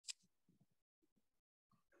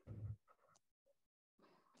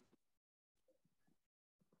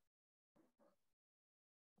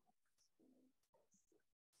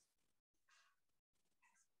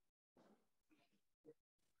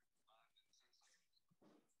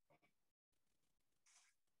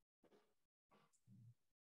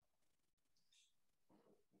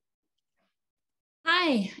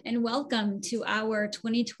Hi, and welcome to our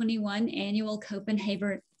 2021 annual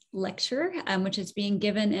Copenhaver lecture, which is being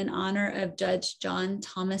given in honor of Judge John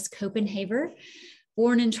Thomas Copenhaver.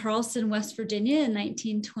 Born in Charleston, West Virginia in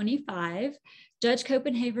 1925, Judge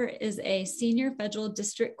Copenhaver is a senior federal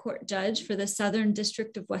district court judge for the Southern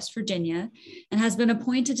District of West Virginia and has been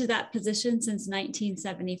appointed to that position since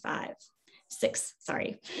 1975,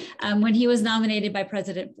 when he was nominated by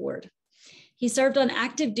President Ford. He served on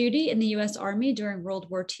active duty in the U.S. Army during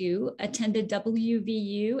World War II, attended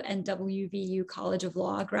WVU and WVU College of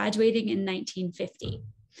Law, graduating in 1950.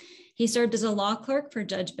 He served as a law clerk for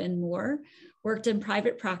Judge Ben Moore, worked in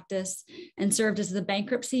private practice, and served as the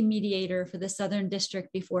bankruptcy mediator for the Southern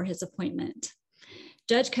District before his appointment.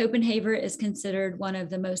 Judge Copenhaver is considered one of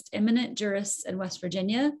the most eminent jurists in West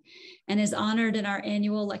Virginia and is honored in our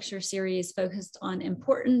annual lecture series focused on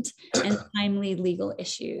important and timely legal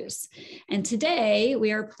issues. And today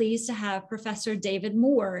we are pleased to have Professor David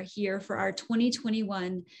Moore here for our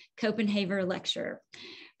 2021 Copenhaver lecture.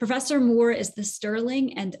 Professor Moore is the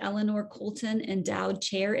Sterling and Eleanor Colton Endowed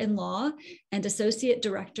Chair in Law and Associate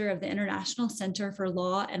Director of the International Center for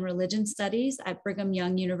Law and Religion Studies at Brigham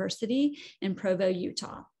Young University in Provo,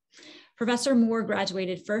 Utah. Professor Moore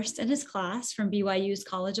graduated first in his class from BYU's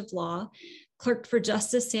College of Law, clerked for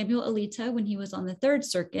Justice Samuel Alito when he was on the Third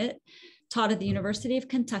Circuit, taught at the University of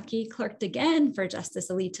Kentucky, clerked again for Justice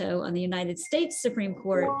Alito on the United States Supreme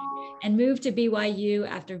Court, and moved to BYU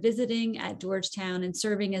after visiting at Georgetown and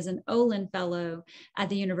serving as an Olin Fellow at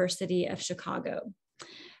the University of Chicago.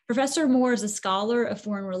 Professor Moore is a scholar of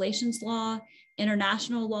foreign relations law,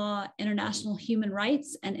 international human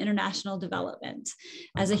rights, and international development.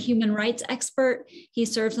 As a human rights expert, he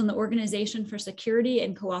serves on the Organization for Security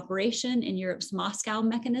and Cooperation in Europe's Moscow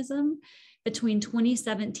Mechanism. Between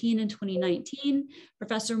 2017 and 2019,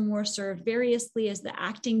 Professor Moore served variously as the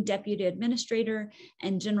acting deputy administrator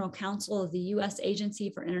and general counsel of the U.S. Agency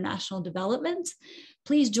for International Development.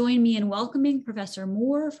 Please join me in welcoming Professor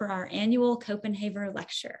Moore for our annual Copenhaver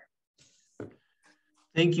lecture.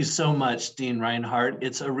 Thank you so much, Dean Reinhardt.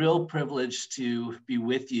 It's a real privilege to be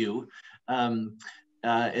with you.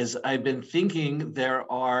 As I've been thinking,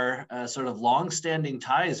 there are sort of long-standing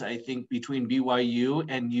ties, I think, between BYU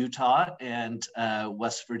and Utah and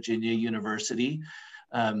West Virginia University.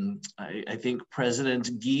 I think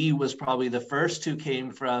President Gee was probably the first who came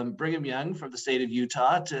from Brigham Young, from the state of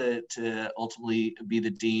Utah, to ultimately be the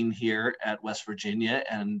dean here at West Virginia,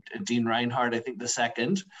 and Dean Reinhardt, I think, the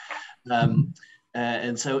second.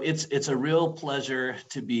 And so it's a real pleasure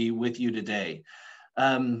to be with you today.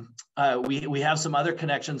 We have some other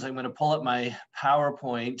connections. I'm going to pull up my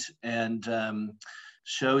PowerPoint and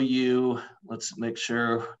show you. Let's make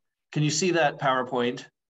sure. Can you see that PowerPoint?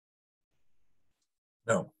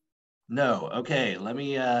 No. No. Okay. Let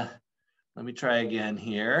me try again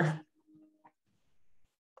here.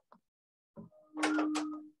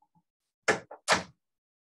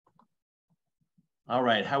 All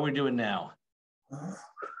right. How are we doing now?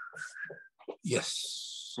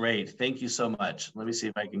 Yes. Great, thank you so much. Let me see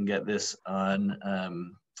if I can get this on.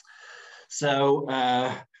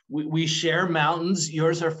 We share mountains.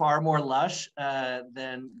 Yours are far more lush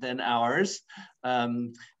than ours.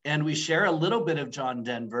 And we share a little bit of John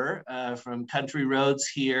Denver, from country roads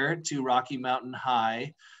here to Rocky Mountain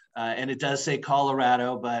High. And it does say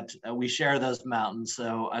Colorado, but we share those mountains.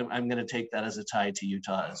 So I'm gonna take that as a tie to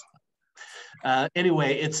Utah as well.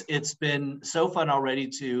 Anyway, it's been so fun already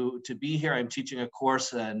to be here. I'm teaching a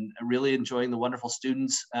course and really enjoying the wonderful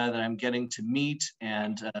students that I'm getting to meet,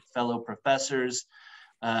 and fellow professors,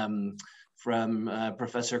 from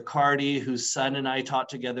Professor Cardy, whose son and I taught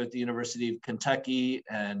together at the University of Kentucky,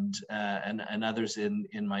 and others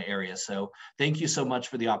in my area. So thank you so much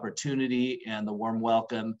for the opportunity and the warm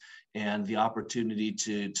welcome and the opportunity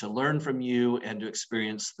to learn from you and to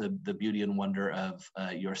experience the beauty and wonder of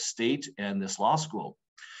your state and this law school.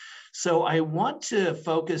 So I want to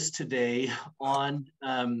focus today on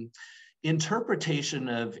interpretation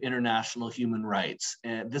of international human rights.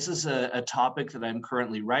 And this is a topic that I'm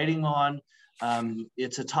currently writing on.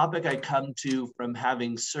 It's a topic I come to from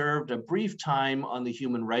having served a brief time on the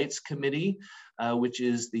Human Rights Committee, which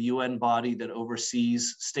is the UN body that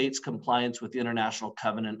oversees states' compliance with the International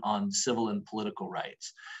Covenant on Civil and Political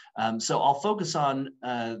Rights. So I'll focus on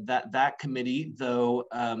that committee, though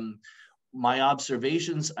my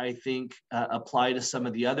observations, I think, apply to some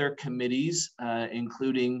of the other committees,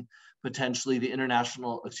 including potentially the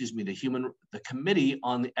the Committee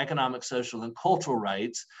on the Economic, Social, and Cultural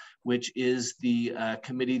Rights, which is the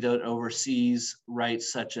committee that oversees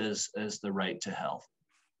rights such as the right to health.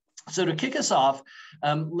 So to kick us off,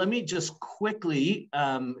 let me just quickly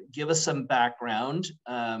give us some background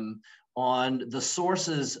on the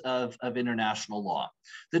sources of international law.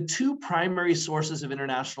 The two primary sources of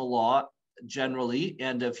international law generally,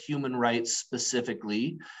 and of human rights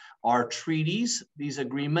specifically, are treaties, these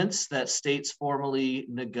agreements that states formally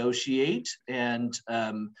negotiate and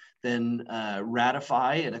then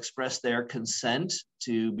ratify and express their consent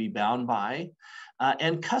to be bound by,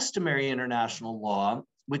 and customary international law,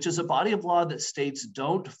 which is a body of law that states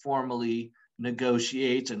don't formally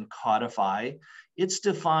negotiate and codify. It's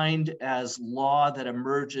defined as law that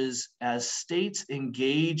emerges as states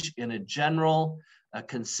engage in a general, a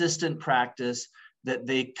consistent practice that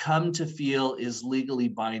they come to feel is legally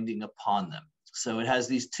binding upon them. So it has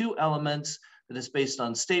these two elements, that is based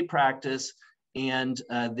on state practice and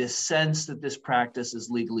this sense that this practice is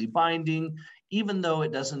legally binding, even though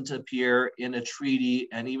it doesn't appear in a treaty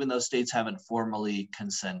and even though states haven't formally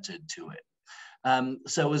consented to it.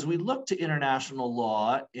 So as we look to international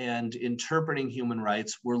law and interpreting human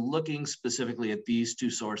rights, we're looking specifically at these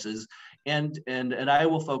two sources, and I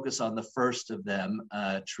will focus on the first of them,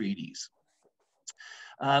 treaties.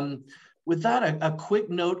 With that, a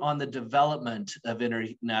quick note on the development of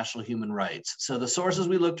international human rights. So the sources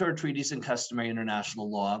we look to are treaties and customary international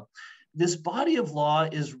law. This body of law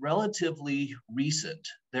is relatively recent.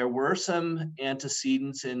 There were some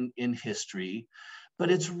antecedents in history,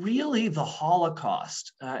 but it's really the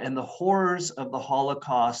Holocaust and the horrors of the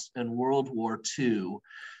Holocaust and World War II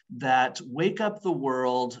that wake up the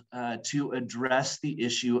world to address the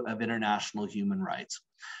issue of international human rights.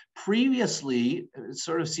 Previously, it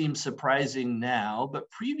sort of seems surprising now,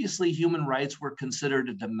 but previously human rights were considered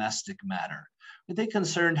a domestic matter. They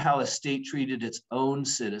concerned how a state treated its own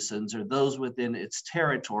citizens or those within its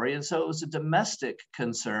territory. And so it was a domestic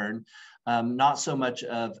concern, not so much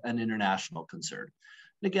of an international concern.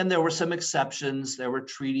 And again, there were some exceptions. There were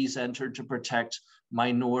treaties entered to protect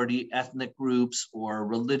minority ethnic groups or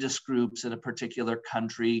religious groups in a particular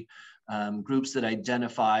country, groups that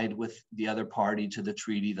identified with the other party to the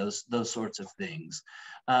treaty, those sorts of things.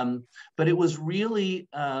 But it was really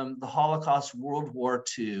the Holocaust, World War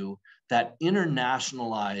II, that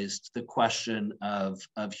internationalized the question of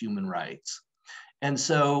human rights. And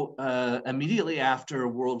so immediately after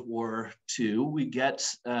World War II, we get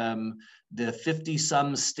the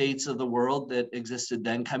 50-some states of the world that existed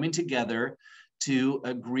then coming together to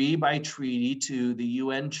agree by treaty to the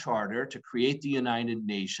UN Charter to create the United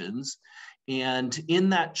Nations. And in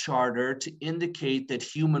that charter to indicate that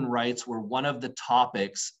human rights were one of the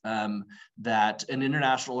topics that an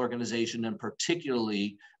international organization, and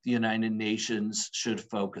particularly the United Nations, should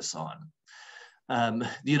focus on.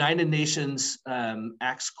 The United Nations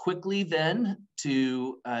acts quickly then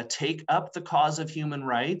to take up the cause of human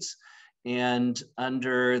rights. And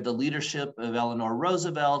under the leadership of Eleanor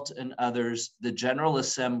Roosevelt and others, the General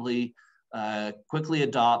Assembly quickly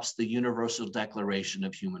adopts the Universal Declaration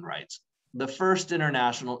of Human Rights, the first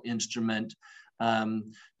international instrument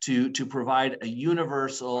to provide a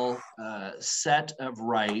universal set of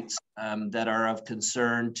rights that are of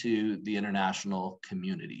concern to the international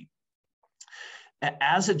community.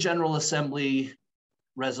 As a General Assembly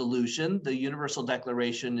resolution, the Universal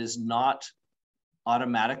Declaration is not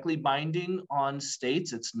automatically binding on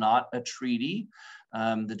states. It's not a treaty.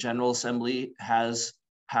 The General Assembly has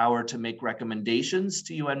power to make recommendations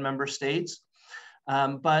to UN member states.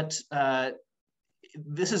 But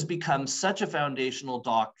this has become such a foundational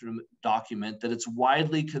document that it's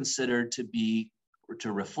widely considered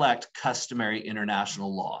to reflect customary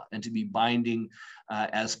international law and to be binding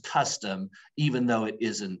as custom, even though it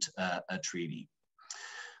isn't a treaty.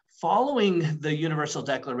 Following the Universal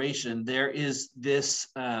Declaration, there is this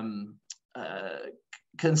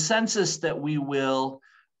consensus that we will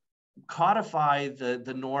codify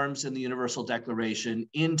the norms in the Universal Declaration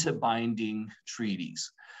into binding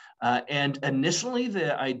treaties. And initially,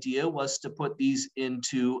 the idea was to put these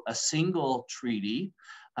into a single treaty,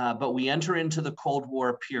 but we enter into the Cold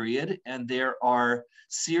War period, and there are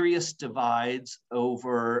serious divides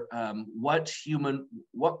over what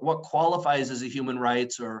qualifies as a human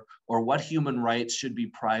rights or what human rights should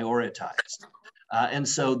be prioritized. And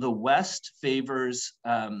so the West favors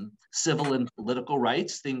civil and political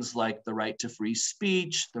rights, things like the right to free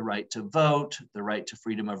speech, the right to vote, the right to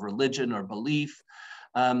freedom of religion or belief,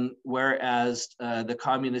 whereas the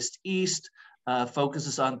Communist East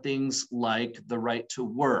focuses on things like the right to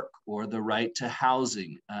work or the right to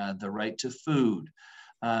housing, the right to food.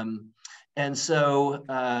 And so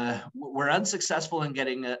we're unsuccessful in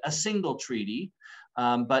getting a single treaty,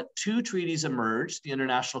 but two treaties emerged, the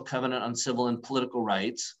International Covenant on Civil and Political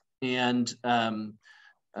Rights and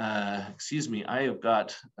excuse me, I have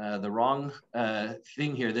got the wrong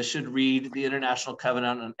thing here. This should read the International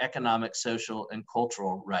Covenant on Economic, Social, and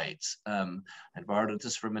Cultural Rights. I borrowed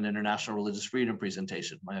this from an International Religious Freedom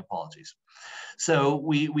presentation. My apologies. So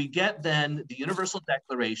we get then the Universal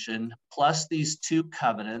Declaration plus these two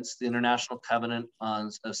covenants, the International Covenant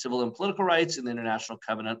on Civil and Political Rights and the International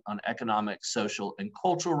Covenant on Economic, Social, and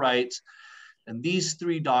Cultural Rights. And these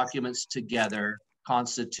three documents together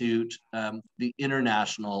constitute the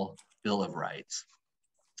International Bill of Rights.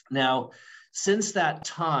 Now, since that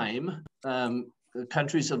time, the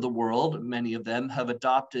countries of the world, many of them, have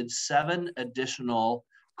adopted 7 additional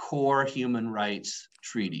core human rights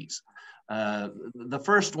treaties. The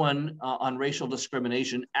first one on racial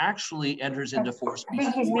discrimination actually enters into force. I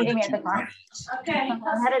think he's meeting me at the car. Okay, I'm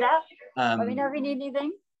headed out. Let me know if you need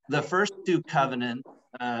anything. The first 2 covenants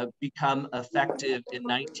become effective in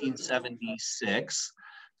 1976.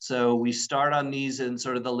 So we start on these in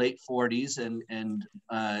sort of the late 40s and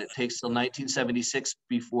it takes till 1976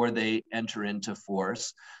 before they enter into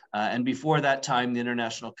force. And before that time, the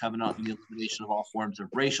International Covenant on the Elimination of All Forms of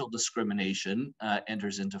Racial Discrimination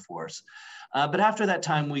enters into force. But after that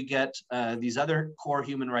time, we get these other core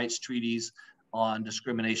human rights treaties on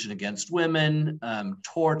discrimination against women,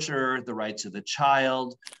 torture, the rights of the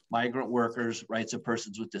child, migrant workers, rights of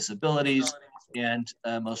persons with disabilities, and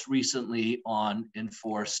most recently on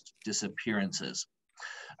enforced disappearances.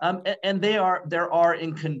 And there are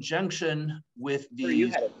in conjunction with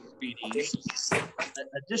these treaties,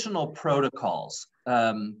 additional protocols.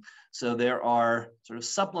 So there are sort of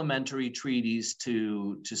supplementary treaties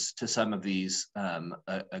to some of these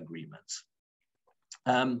agreements.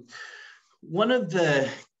 One of the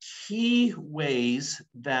key ways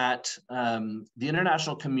that the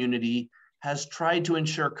international community has tried to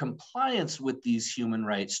ensure compliance with these human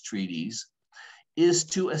rights treaties is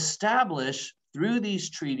to establish through these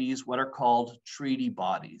treaties what are called treaty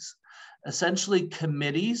bodies, essentially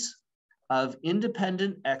committees of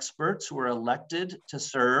independent experts who are elected to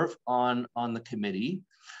serve on the committee,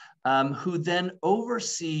 who then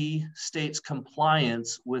oversee states'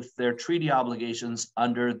 compliance with their treaty obligations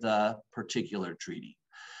under the particular treaty.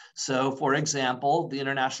 So, for example, the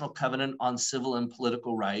International Covenant on Civil and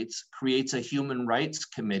Political Rights creates a human rights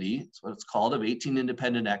committee, that's what it's called, of 18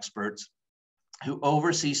 independent experts who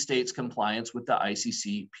oversee states' compliance with the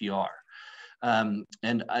ICCPR.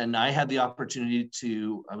 And I had the opportunity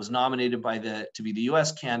I was nominated to be the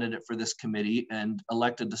US candidate for this committee and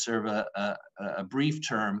elected to serve a brief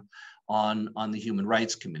term on the Human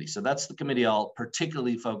Rights Committee. So that's the committee I'll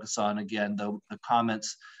particularly focus on. Again, though the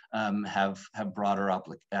comments have broader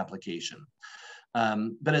application.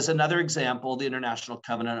 But as another example, the International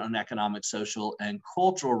Covenant on Economic, Social, and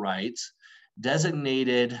Cultural Rights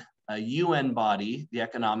designated a UN body, the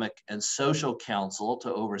Economic and Social Council,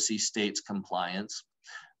 to oversee states' compliance.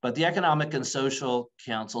 But the Economic and Social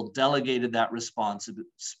Council delegated that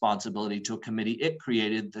responsibility to a committee it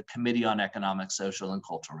created, the Committee on Economic, Social, and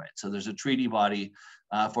Cultural Rights. So there's a treaty body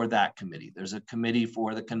for that committee. There's a committee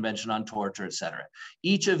for the Convention on Torture, et cetera.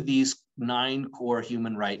 Each of these 9 core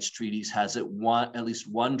human rights treaties has at least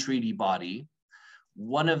one treaty body.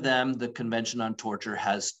 One of them, the Convention on Torture,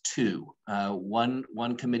 has 2.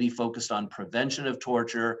 One committee focused on prevention of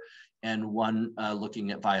torture and one looking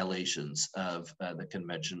at violations of the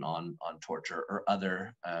Convention on Torture or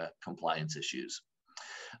other compliance issues.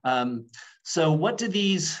 So what do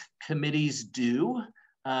these committees do?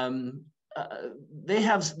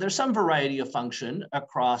 There's some variety of function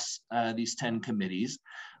across these 10 committees,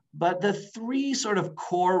 but the 3 sort of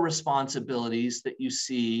core responsibilities that you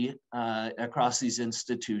see across these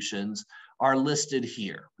institutions are listed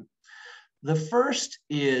here. The first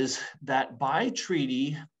is that by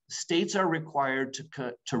treaty, states are required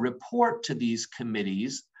to report to these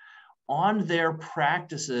committees on their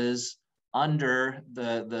practices under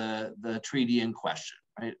the treaty in question,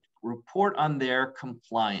 right? Report on their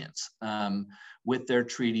compliance with their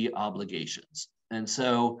treaty obligations. And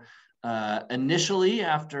so initially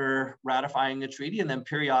after ratifying a treaty and then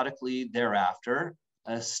periodically thereafter,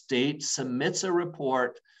 a state submits a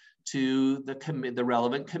report to the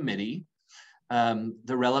relevant committee.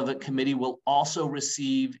 The relevant committee will also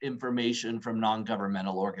receive information from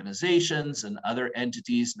non-governmental organizations and other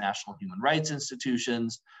entities, national human rights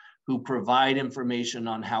institutions, who provide information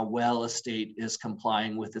on how well a state is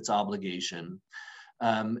complying with its obligation.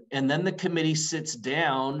 And then the committee sits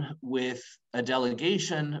down with a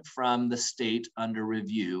delegation from the state under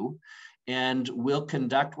review and will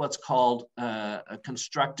conduct what's called a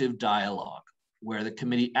constructive dialogue, where the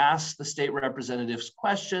committee asks the state representatives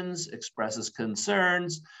questions, expresses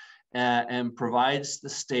concerns, and provides the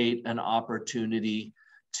state an opportunity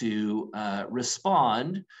to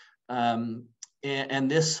respond. And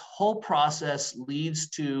this whole process leads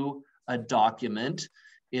to a document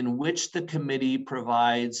in which the committee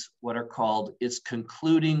provides what are called its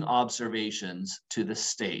concluding observations to the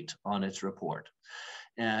state on its report.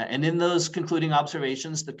 And in those concluding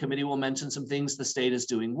observations, the committee will mention some things the state is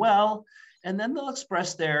doing well, and then they'll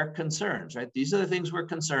express their concerns, right? These are the things we're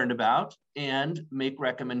concerned about, and make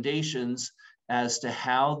recommendations as to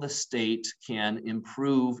how the state can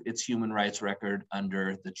improve its human rights record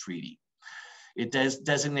under the treaty. It does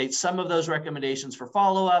designate some of those recommendations for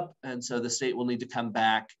follow-up, and so the state will need to come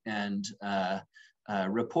back and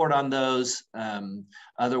report on those.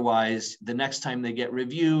 Otherwise, the next time they get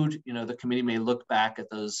reviewed, the committee may look back at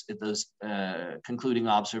those concluding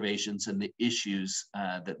observations and the issues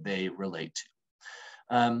that they relate to.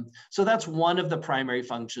 So that's one of the primary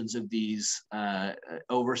functions of these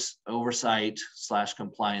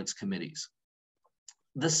oversight/compliance committees.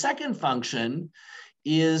 The second function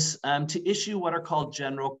is to issue what are called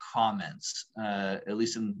general comments, at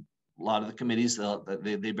least in a lot of the committees,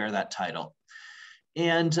 they bear that title.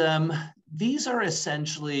 And these are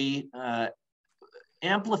essentially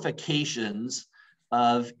amplifications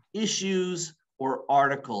of issues or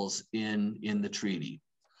articles in the treaty.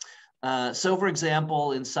 So for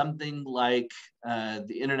example, in something like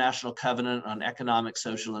the International Covenant on Economic,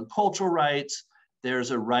 Social, and Cultural Rights,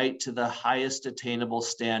 there's a right to the highest attainable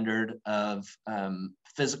standard of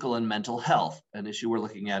physical and mental health, an issue we're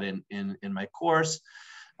looking at in my course.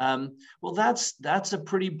 Well, that's a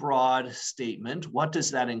pretty broad statement. What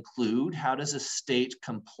does that include? How does a state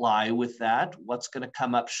comply with that? What's going to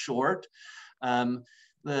come up short?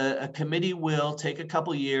 A committee will take a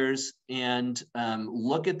couple years and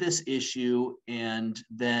look at this issue and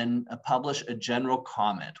then publish a general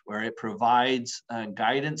comment where it provides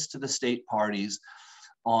guidance to the state parties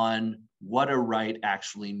on what a right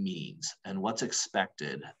actually means and what's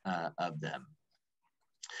expected of them.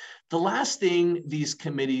 The last thing these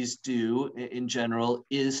committees do in general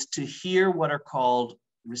is to hear what are called,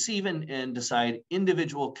 receive and decide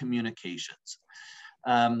individual communications.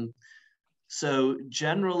 So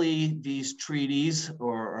generally these treaties,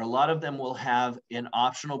 or a lot of them, will have an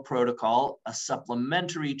optional protocol, a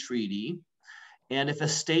supplementary treaty. And if a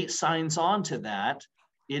state signs on to that,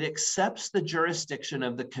 it accepts the jurisdiction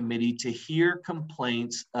of the committee to hear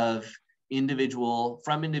complaints of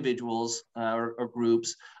from individuals or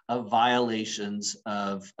groups of violations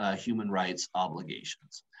of human rights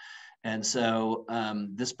obligations. And so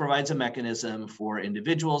this provides a mechanism for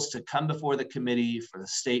individuals to come before the committee, for the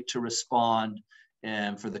state to respond,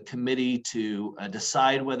 and for the committee to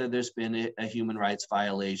decide whether there's been a human rights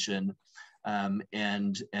violation,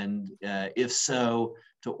 and if so,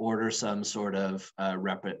 to order some sort of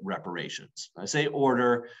reparations. I say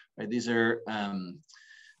order, right? These are,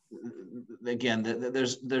 again,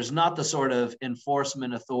 there's not the sort of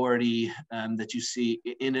enforcement authority that you see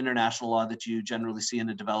in international law that you generally see in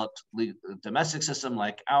a developed domestic system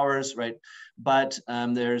like ours, right? But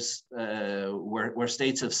there's where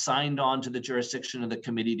states have signed on to the jurisdiction of the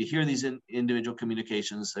committee to hear these individual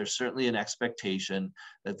communications, there's certainly an expectation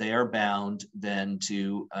that they are bound then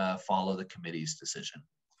to follow the committee's decision.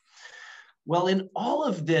 Well, in all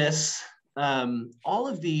of this, all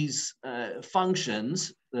of these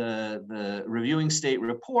functions, the reviewing state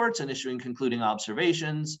reports and issuing concluding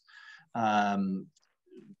observations,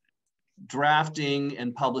 drafting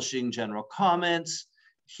and publishing general comments,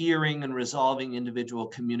 hearing and resolving individual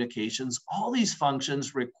communications, all these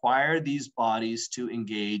functions require these bodies to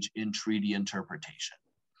engage in treaty interpretation.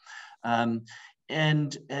 And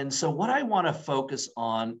so what I want to focus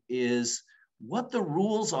on is what the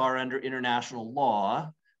rules are under international law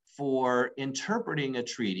for interpreting a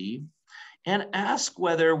treaty, and ask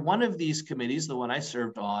whether one of these committees, the one I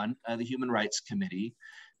served on, the Human Rights Committee,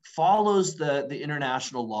 follows the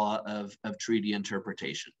international law of treaty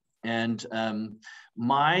interpretation. And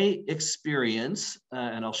my experience,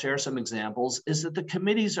 and I'll share some examples, is that the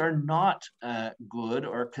committees are not good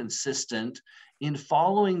or consistent in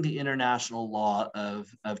following the international law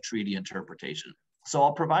of treaty interpretation. So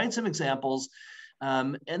I'll provide some examples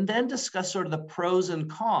and then discuss sort of the pros and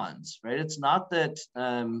cons, right? It's not that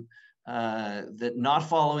that not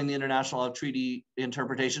following the international law of treaty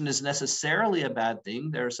interpretation is necessarily a bad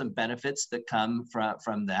thing. There are some benefits that come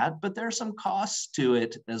from that, but there are some costs to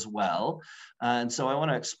it as well. And so I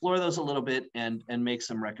want to explore those a little bit and make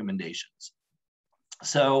some recommendations.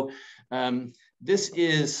 So this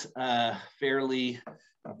is fairly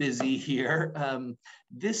busy here.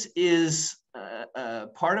 This is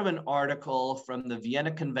part of an article from the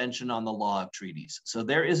Vienna Convention on the Law of Treaties. So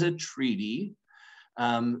there is a treaty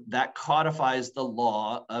that codifies the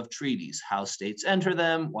law of treaties, how states enter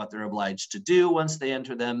them, what they're obliged to do once they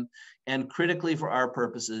enter them, and critically for our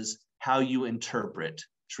purposes, how you interpret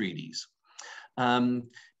treaties.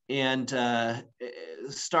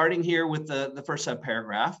 Starting here with the first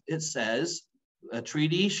subparagraph, it says, a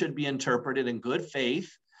treaty should be interpreted in good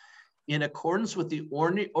faith in accordance with the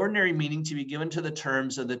ordinary meaning to be given to the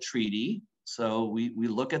terms of the treaty. So we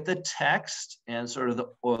look at the text and sort of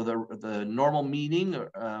the normal meaning,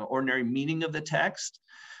 ordinary meaning of the text,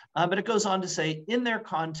 but it goes on to say in their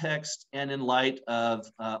context and in light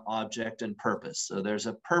of object and purpose. So there's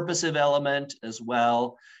a purposive element as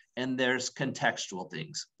well, and there's contextual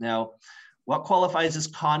things. Now, what qualifies as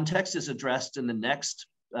context is addressed in the next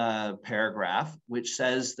paragraph, which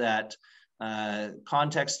says that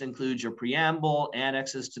context includes your preamble,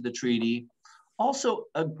 annexes to the treaty, also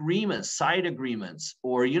agreements, side agreements,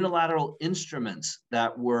 or unilateral instruments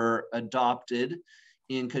that were adopted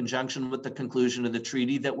in conjunction with the conclusion of the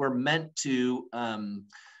treaty that were meant to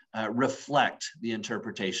reflect the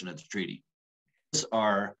interpretation of the treaty. These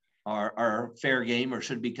are fair game or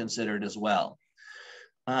should be considered as well.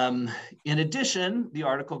 In addition, the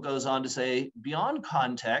article goes on to say, beyond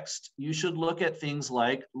context, you should look at things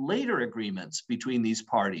like later agreements between these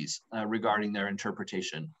parties regarding their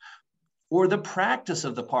interpretation, or the practice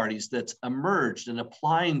of the parties that's emerged in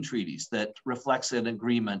applying treaties that reflects an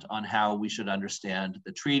agreement on how we should understand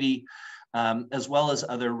the treaty, as well as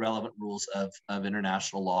other relevant rules of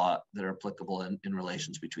international law that are applicable in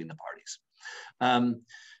relations between the parties.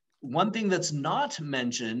 One thing that's not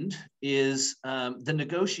mentioned is the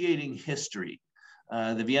negotiating history.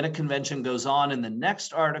 The Vienna Convention goes on in the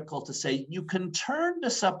next article to say you can turn to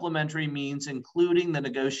supplementary means, including the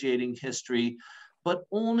negotiating history, but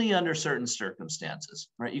only under certain circumstances,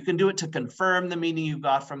 right? You can do it to confirm the meaning you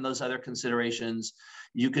got from those other considerations.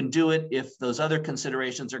 You can do it if those other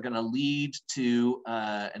considerations are going to lead to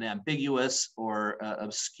an ambiguous or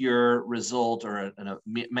obscure result, or a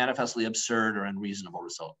manifestly absurd or unreasonable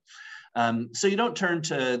result. So you don't turn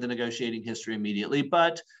to the negotiating history immediately,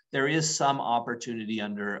 but there is some opportunity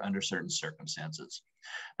under certain circumstances.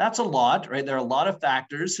 That's a lot, right? There are a lot of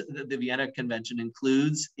factors that the Vienna Convention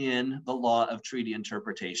includes in the law of treaty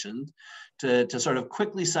interpretation. To sort of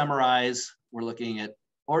quickly summarize, we're looking at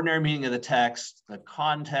ordinary meaning of the text, the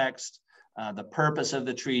context, the purpose of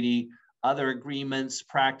the treaty, other agreements,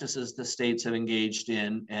 practices the states have engaged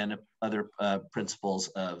in, and other principles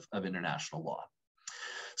of international law.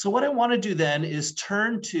 So what I want to do then is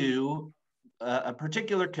turn to a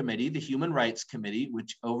particular committee, the Human Rights Committee,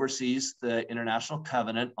 which oversees the International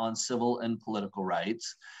Covenant on Civil and Political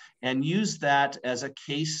Rights, and use that as a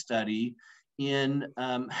case study in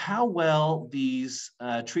how well these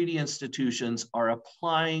treaty institutions are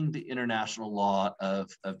applying the international law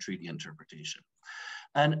of treaty interpretation.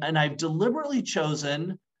 And I've deliberately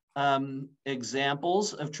chosen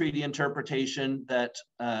examples of treaty interpretation that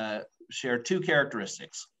share two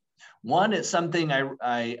characteristics. One, it's something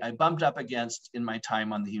I bumped up against in my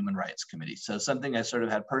time on the Human Rights Committee, so something I sort of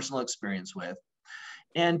had personal experience with.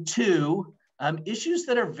 And two, issues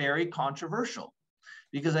that are very controversial,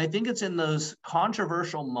 because I think it's in those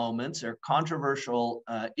controversial moments or controversial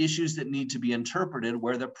issues that need to be interpreted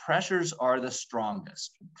where the pressures are the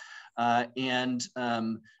strongest.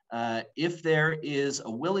 If there is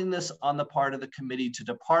a willingness on the part of the committee to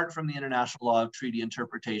depart from the international law of treaty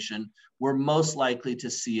interpretation, we're most likely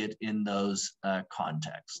to see it in those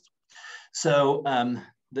contexts. So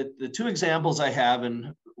the two examples I have,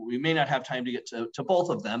 and we may not have time to get to both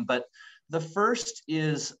of them, but the first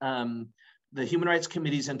is the Human Rights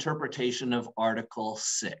Committee's interpretation of Article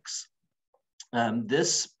 6.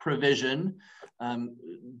 This provision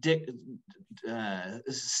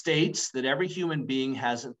states that every human being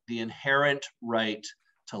has the inherent right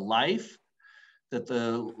to life, that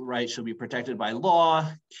the right shall be protected by law,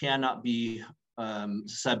 cannot be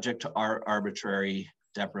subject to arbitrary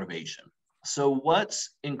deprivation. So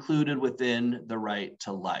what's included within the right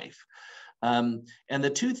to life? And the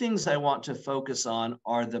two things I want to focus on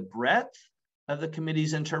are the breadth of the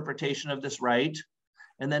committee's interpretation of this right,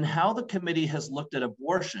 and then how the committee has looked at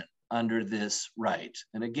abortion under this right.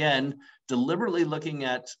 And again, deliberately looking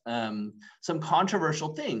at some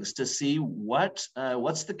controversial things to see what's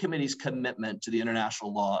the committee's commitment to the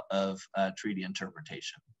international law of treaty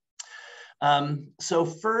interpretation. So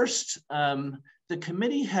first, the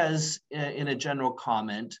committee has, in a general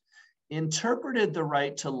comment, interpreted the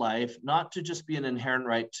right to life not to just be an inherent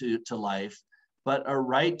right to life, but a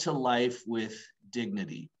right to life with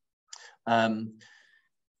dignity.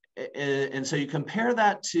 And so you compare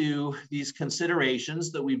that to these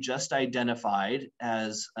considerations that we've just identified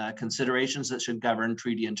as considerations that should govern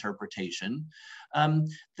treaty interpretation.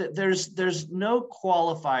 There's no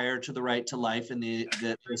qualifier to the right to life in the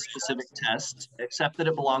specific test, except that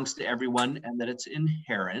it belongs to everyone and that it's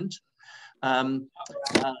inherent. So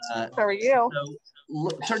are you. So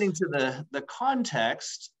turning to the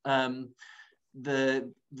context,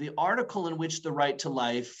 the article in which the right to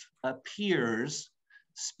life appears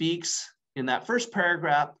speaks in that first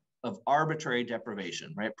paragraph of arbitrary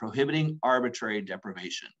deprivation, right? Prohibiting arbitrary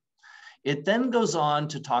deprivation. It then goes on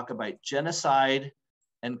to talk about genocide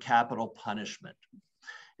and capital punishment.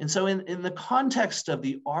 And so in the context of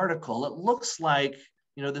the article, it looks like,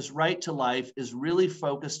 you know, this right to life is really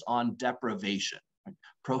focused on deprivation, right?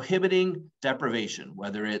 Prohibiting deprivation,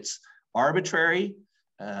 whether it's arbitrary,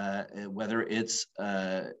 whether it's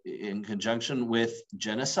in conjunction with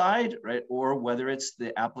genocide, right, or whether it's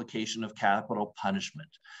the application of capital punishment,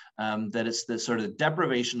 that it's the sort of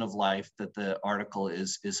deprivation of life that the article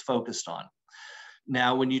is focused on.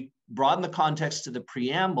 Now, when you broaden the context to the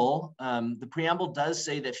preamble does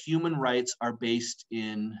say that human rights are based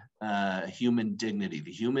in human dignity,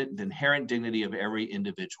 the inherent dignity of every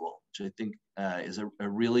individual, which I think is a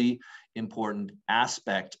really important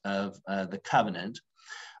aspect of the covenant.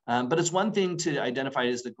 But it's one thing to identify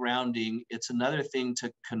it as the grounding. It's another thing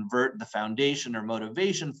to convert the foundation or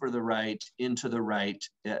motivation for the right into the right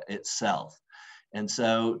itself. And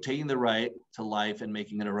so taking the right to life and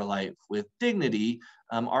making it a life with dignity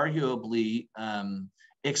arguably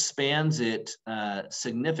expands it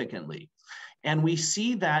significantly. And we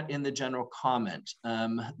see that in the general comment.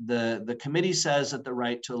 The committee says that the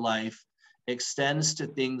right to life extends to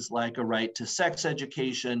things like a right to sex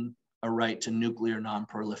education, a right to nuclear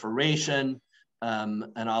non-proliferation,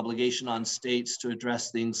 an obligation on states to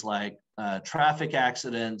address things like traffic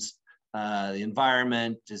accidents, the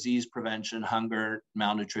environment, disease prevention, hunger,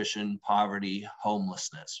 malnutrition, poverty,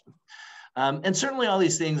 homelessness. And certainly all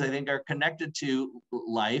these things I think are connected to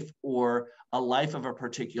life or a life of a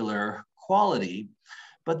particular quality,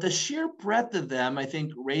 but the sheer breadth of them I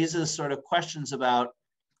think raises sort of questions about,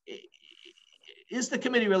 is the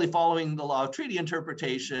committee really following the law of treaty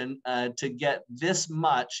interpretation to get this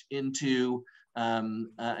much into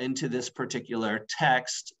this particular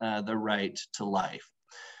text, the right to life?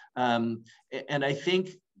 And I think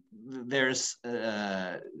there's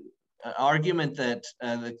an argument that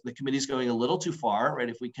the committee is going a little too far, right?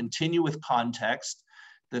 If we continue with context,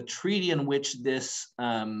 the treaty in which this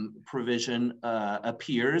provision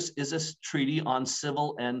appears is a treaty on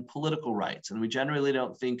civil and political rights. And we generally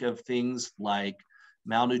don't think of things like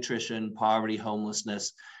malnutrition, poverty,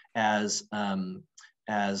 homelessness as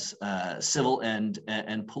civil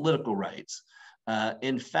and political rights.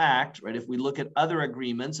 In fact, right, if we look at other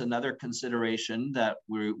agreements, another consideration that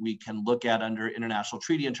we can look at under international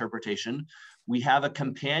treaty interpretation, we have a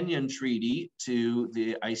companion treaty to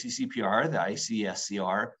the ICCPR, the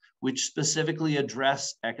ICSCR, which specifically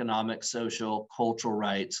address economic, social, cultural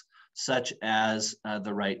rights, such as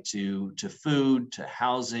the right to food, to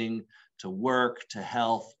housing, to work, to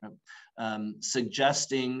health,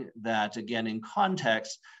 suggesting that, again, in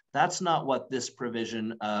context, that's not what this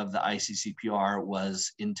provision of the ICCPR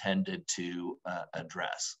was intended to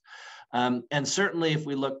address. And certainly if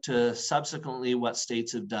we look to subsequently what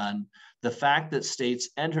states have done, the fact that states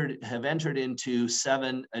have entered into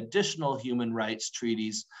 7 additional human rights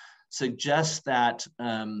treaties suggests that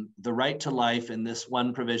the right to life in this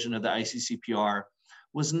one provision of the ICCPR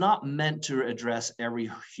was not meant to address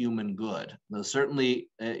every human good. Though certainly,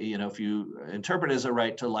 you know, if you interpret it as a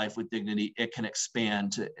right to life with dignity, it can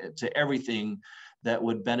expand to everything that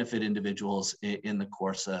would benefit individuals in the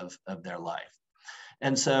course of their life.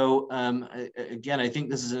 And so, again, I think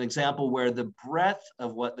this is an example where the breadth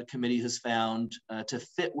of what the committee has found to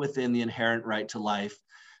fit within the inherent right to life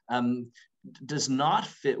does not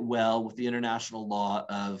fit well with the international law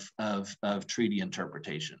of treaty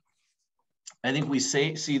interpretation. I think we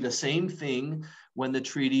see the same thing when the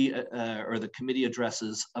treaty or the committee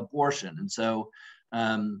addresses abortion. And so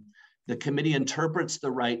the committee interprets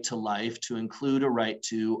the right to life to include a right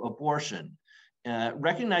to abortion,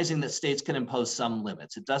 recognizing that states can impose some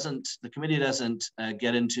limits. The committee doesn't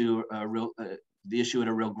get into the issue at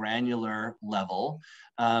a real granular level,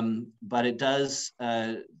 but it does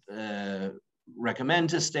recommend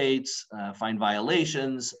to states, find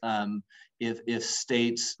violations, if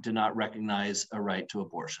states do not recognize a right to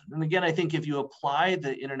abortion. And again, I think if you apply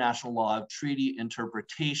the international law of treaty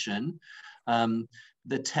interpretation,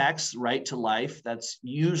 the text, right to life, that's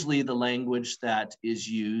usually the language that is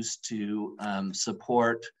used to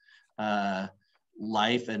support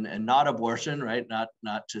life and not abortion, right?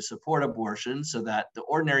 Not to support abortion, so that the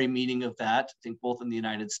ordinary meaning of that, I think both in the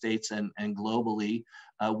United States and globally,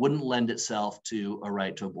 wouldn't lend itself to a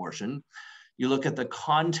right to abortion. You look at the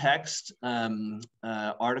context,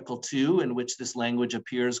 Article 2, in which this language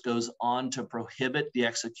appears, goes on to prohibit the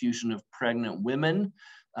execution of pregnant women,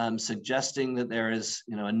 suggesting that there is,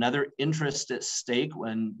 another interest at stake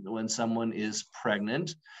when someone is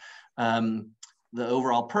pregnant. The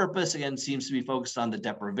overall purpose, again, seems to be focused on the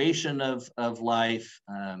deprivation of life.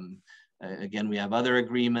 Again, we have other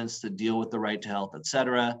agreements that deal with the right to health, et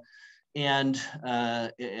cetera. And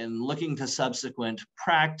in looking to subsequent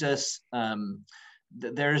practice,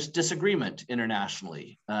 there's disagreement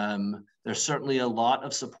internationally. There's certainly a lot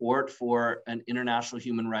of support for an international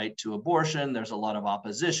human right to abortion. There's a lot of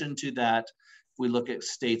opposition to that. If we look at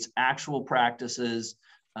states' actual practices,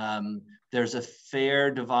 there's a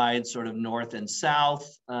fair divide, sort of north and south,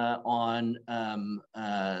 on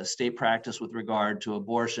state practice with regard to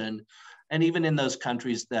abortion. And even in those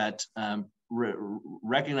countries that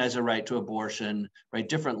recognize a right to abortion, right,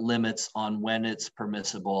 different limits on when it's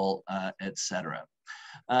permissible, et cetera.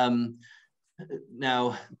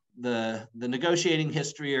 Now, the negotiating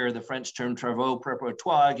history, or the French term travaux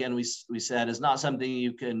préparatoires, again, we said is not something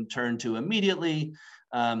you can turn to immediately,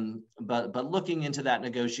 but looking into that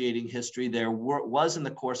negotiating history, there was in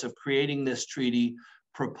the course of creating this treaty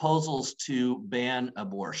proposals to ban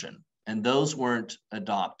abortion, and those weren't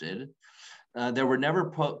adopted. There were never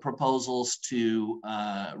proposals to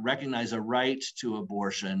recognize a right to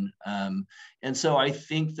abortion. And so I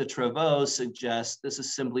think the travaux suggests this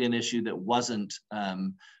is simply an issue that wasn't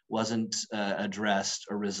addressed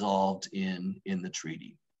or resolved in the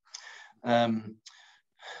treaty.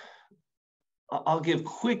 I'll give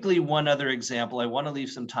quickly one other example. I want to leave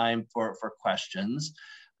some time for questions.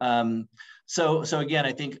 So again,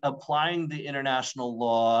 I think applying the international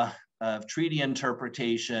law of treaty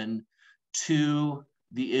interpretation to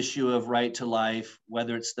the issue of right to life,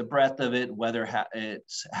 whether it's the breadth of it, whether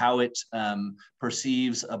it's how it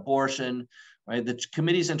perceives abortion, right? The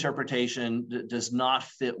committee's interpretation does not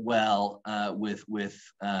fit well with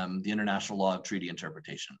the international law of treaty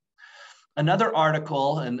interpretation. Another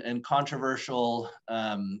article and controversial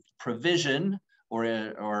provision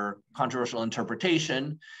or controversial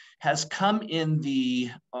interpretation has come in the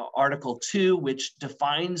Article 2, which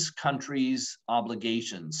defines countries'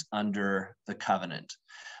 obligations under the covenant.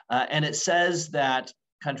 And it says that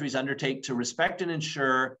countries undertake to respect and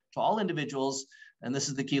ensure to all individuals, and this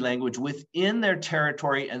is the key language, within their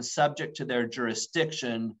territory and subject to their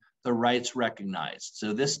jurisdiction, the rights recognized.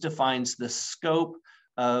 So this defines the scope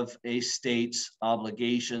of a state's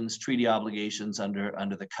obligations, treaty obligations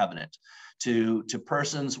under the covenant, to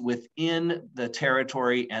persons within the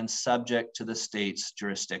territory and subject to the state's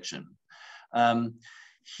jurisdiction.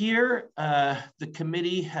 Here, the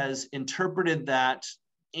committee has interpreted that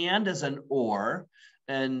and as an or,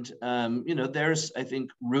 and there's, I think,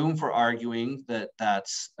 room for arguing that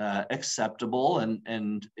that's acceptable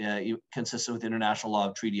and consistent with international law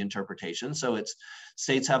of treaty interpretation. So it's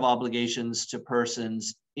states have obligations to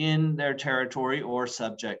persons in their territory or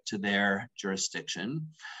subject to their jurisdiction.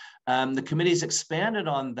 The committee's expanded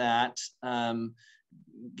on that,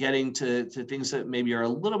 getting to things that maybe are a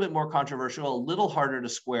little bit more controversial, a little harder to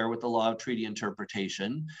square with the law of treaty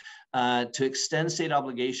interpretation, to extend state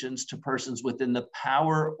obligations to persons within the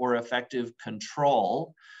power or effective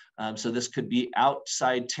control. So this could be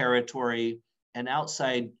outside territory and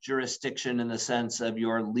outside jurisdiction in the sense of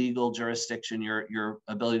your legal jurisdiction, your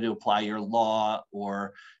ability to apply your law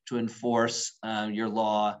or to enforce your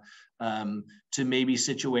law, to maybe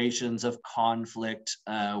situations of conflict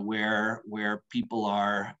where people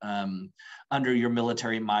are under your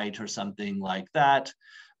military might or something like that.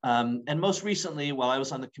 And most recently, while I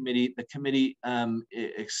was on the committee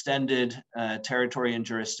extended territory and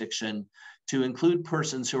jurisdiction to include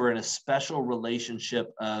persons who are in a special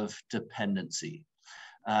relationship of dependency.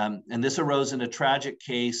 And this arose in a tragic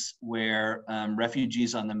case where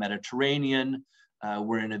refugees on the Mediterranean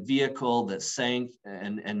were in a vehicle that sank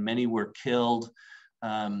and many were killed.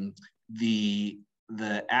 The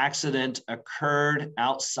accident occurred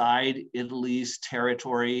outside Italy's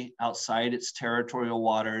territory, outside its territorial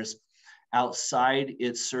waters, outside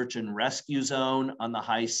its search and rescue zone on the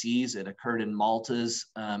high seas. It occurred in Malta's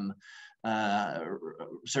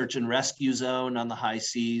search and rescue zone on the high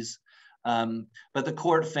seas. But the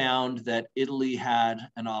court found that Italy had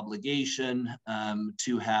an obligation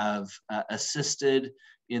to have assisted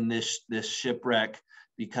in this shipwreck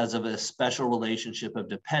because of a special relationship of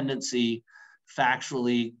dependency.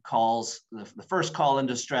 Factually, the first call in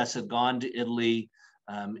distress had gone to Italy.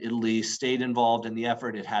 Italy stayed involved in the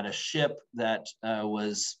effort. It had a ship that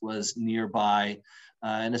was nearby,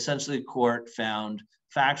 and essentially the court found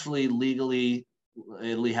factually, legally,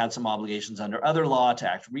 Italy had some obligations under other law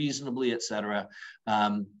to act reasonably, et cetera.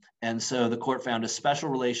 And so the court found a special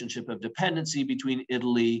relationship of dependency between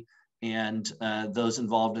Italy and those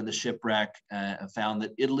involved in the shipwreck, found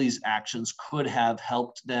that Italy's actions could have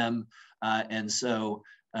helped them. And so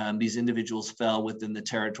these individuals fell within the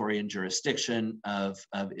territory and jurisdiction of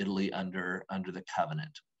Italy under the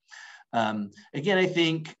covenant. Again, I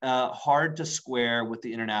think hard to square with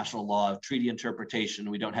the international law of treaty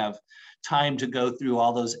interpretation. We don't have time to go through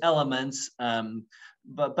all those elements,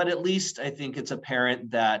 but at least I think it's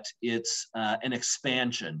apparent that it's an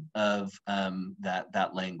expansion of that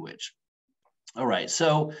language. All right,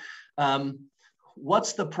 so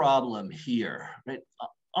what's the problem here? Right?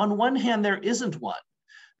 On one hand, there isn't one.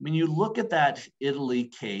 I mean, you look at that Italy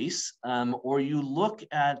case, or you look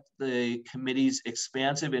at the committee's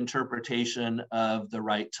expansive interpretation of the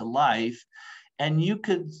right to life, and you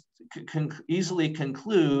could easily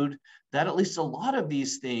conclude that at least a lot of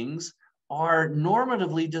these things are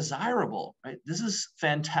normatively desirable, right? This is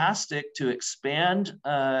fantastic to expand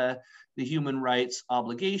the human rights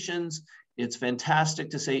obligations. It's fantastic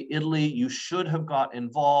to say, Italy, you should have got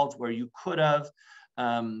involved where you could have,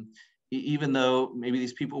 even though maybe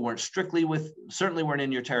these people weren't certainly weren't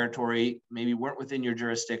in your territory, maybe weren't within your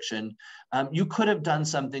jurisdiction, you could have done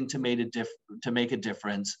something to make a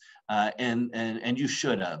difference, and you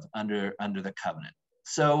should have under the covenant.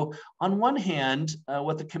 So on one hand,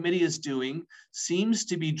 what the committee is doing seems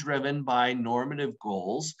to be driven by normative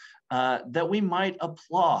goals that we might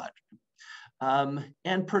applaud,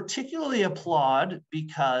 and particularly applaud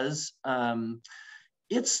because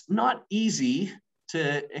it's not easy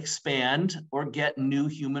to expand or get new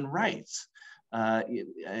human rights. I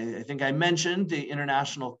think I mentioned the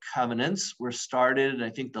international covenants were started in, I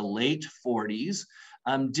think, the late 40s,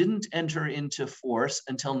 didn't enter into force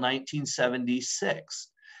until 1976.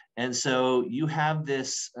 And so you have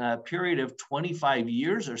this period of 25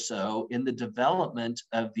 years or so in the development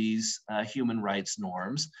of these human rights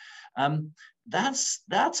norms. That's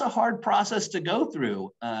a hard process to go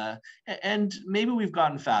through, and maybe we've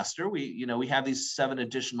gotten faster. We have these 7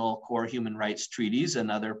 additional core human rights treaties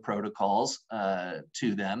and other protocols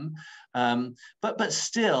to them, but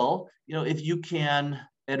still, if you can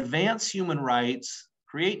advance human rights,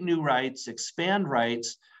 create new rights, expand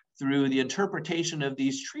rights through the interpretation of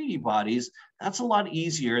these treaty bodies, that's a lot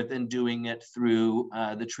easier than doing it through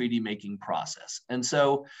the treaty making process. And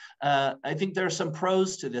so I think there are some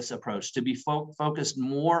pros to this approach, to be focused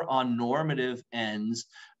more on normative ends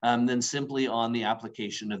than simply on the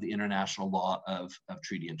application of the international law of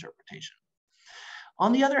treaty interpretation.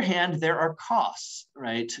 On the other hand, there are costs,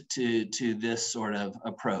 right, to this sort of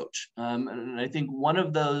approach. And I think one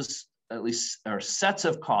of those, at least, or sets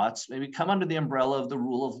of costs, maybe come under the umbrella of the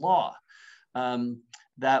rule of law.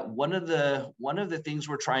 That one of the things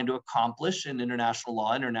we're trying to accomplish in international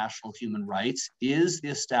law, international human rights, is the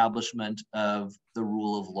establishment of the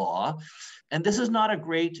rule of law. And this is not a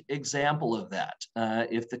great example of that.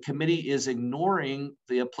 If the committee is ignoring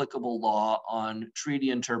the applicable law on treaty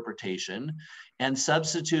interpretation and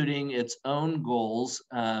substituting its own goals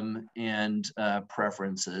and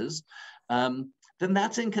preferences, then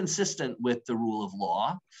that's inconsistent with the rule of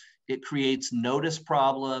law. It creates notice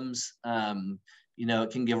problems.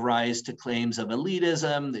 It can give rise to claims of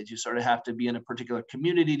elitism, that you sort of have to be in a particular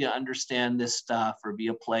community to understand this stuff or be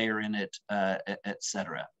a player in it, et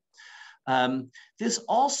cetera. This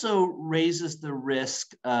also raises the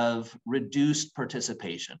risk of reduced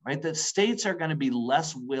participation, right? That states are going to be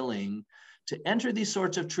less willing to enter these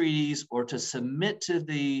sorts of treaties or to submit to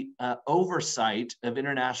the oversight of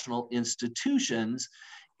international institutions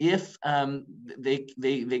if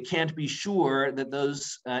they can't be sure that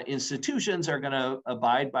those institutions are going to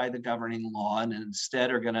abide by the governing law and instead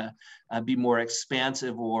are going to be more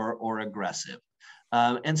expansive or aggressive.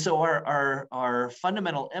 And so our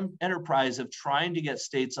fundamental enterprise of trying to get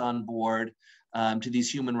states on board to these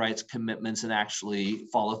human rights commitments and actually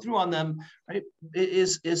follow through on them, right,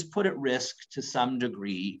 is put at risk to some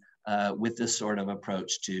degree with this sort of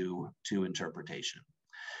approach to interpretation.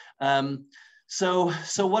 So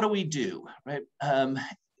what do we do, right?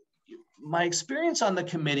 My experience on the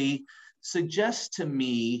committee suggests to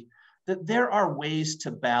me that there are ways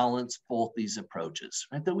to balance both these approaches,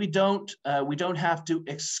 right? That we don't have to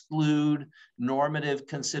exclude normative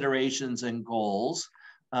considerations and goals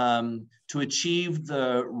to achieve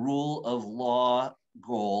the rule of law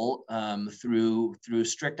goal through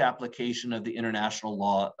strict application of the international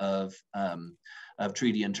law of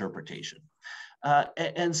treaty interpretation.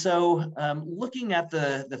 And so looking at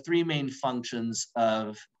the three main functions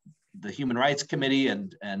of the Human Rights Committee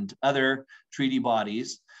and other treaty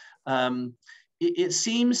bodies, it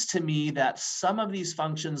seems to me that some of these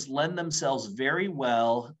functions lend themselves very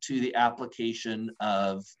well to the application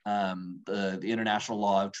of the international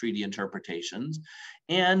law of treaty interpretations.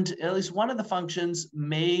 And at least one of the functions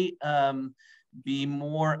may be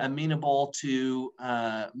more amenable to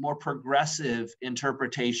more progressive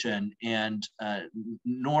interpretation and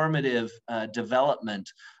normative development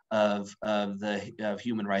of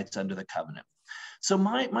human rights under the covenant. So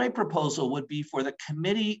my proposal would be for the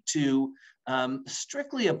committee to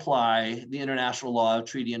strictly apply the international law of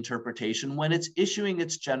treaty interpretation when it's issuing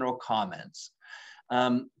its general comments.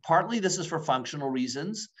 Partly this is for functional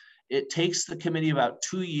reasons. It takes the committee about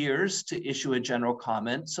 2 years to issue a general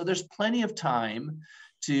comment. So there's plenty of time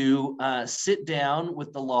to sit down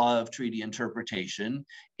with the law of treaty interpretation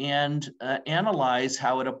and analyze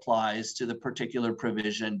how it applies to the particular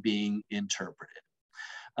provision being interpreted.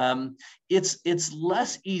 It's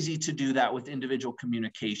less easy to do that with individual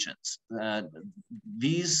communications.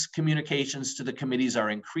 These communications to the committees are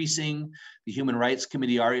increasing. The Human Rights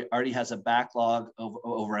Committee already has a backlog of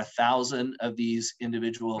over 1,000 of these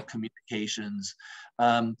individual communications.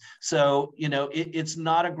 So, you know, it's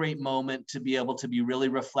not a great moment to be able to be really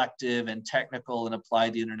reflective and technical and apply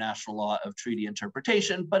the international law of treaty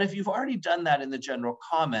interpretation. But if you've already done that in the general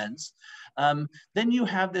comments, then you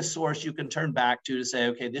have this source you can turn back to say,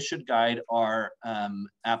 okay, this should guide our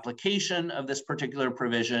application of this particular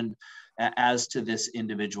provision as to this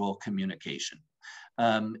individual communication.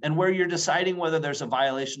 And where you're deciding whether there's a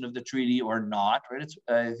violation of the treaty or not, right? It's,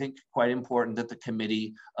 I think, quite important that the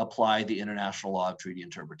committee apply the international law of treaty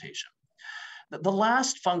interpretation. The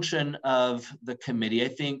last function of the committee, I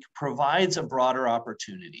think, provides a broader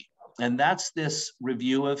opportunity, and that's this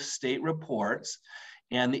review of state reports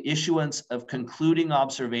and the issuance of concluding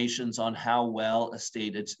observations on how well a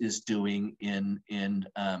state is doing in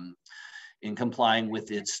complying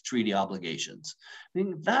with its treaty obligations. I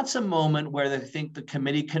think that's a moment where I think the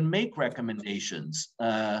committee can make recommendations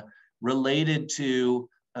related to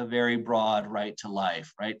a very broad right to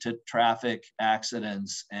life, right to traffic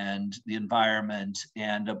accidents and the environment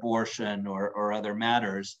and abortion or other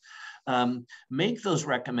matters. Make those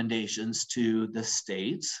recommendations to the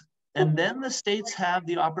states. And then the states have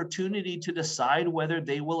the opportunity to decide whether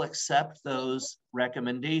they will accept those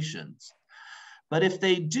recommendations. But if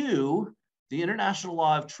they do, the international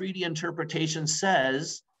law of treaty interpretation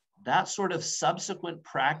says that sort of subsequent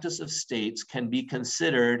practice of states can be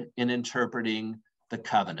considered in interpreting the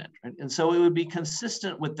covenant. Right? And so it would be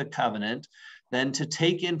consistent with the covenant then to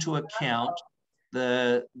take into account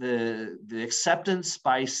the acceptance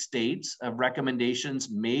by states of recommendations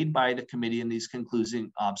made by the committee in these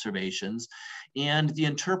concluding observations, and the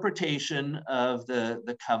interpretation of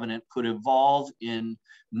the covenant could evolve in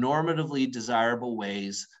normatively desirable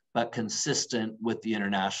ways, but consistent with the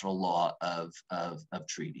international law of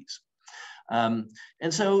treaties. And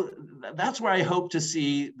so that's where I hope to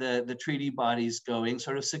see the treaty bodies going,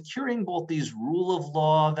 sort of securing both these rule of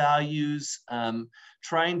law values,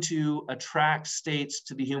 trying to attract states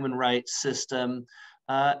to the human rights system,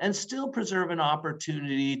 and still preserve an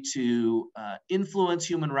opportunity to influence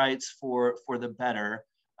human rights for the better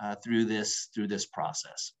through this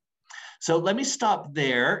process. So let me stop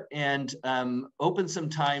there and open some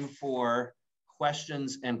time for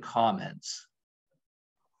questions and comments.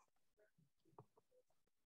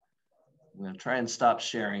 I'm going to try and stop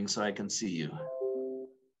sharing so I can see you.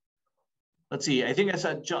 Let's see. I think I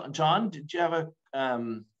saw John. Did you have a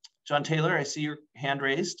John Taylor? I see your hand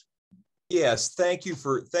raised. Yes, thank you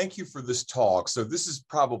for this talk. So this is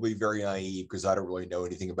probably very naive because I don't really know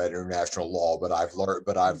anything about international law, but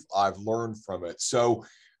I've learned from it. So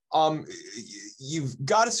you've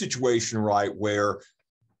got a situation, right, where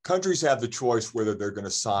countries have the choice whether they're going to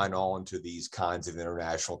sign on to these kinds of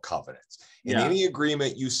international covenants. In any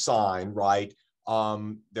agreement you sign, right,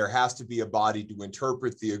 there has to be a body to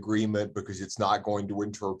interpret the agreement because it's not going to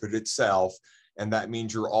interpret itself. And that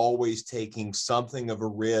means you're always taking something of a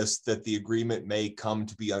risk that the agreement may come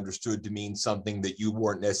to be understood to mean something that you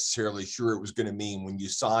weren't necessarily sure it was going to mean when you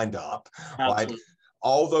signed up, right?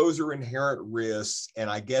 All those are inherent risks. And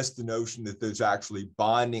I guess the notion that there's actually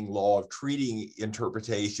binding law of treaty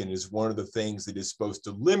interpretation is one of the things that is supposed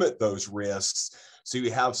to limit those risks. So you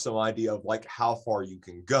have some idea of like how far you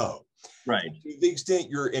can go. Right. To the extent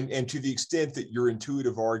and to the extent that your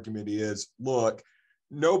intuitive argument is, look,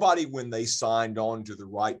 nobody when they signed on to the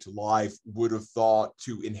right to life would have thought,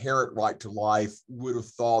 to inherent right to life, would have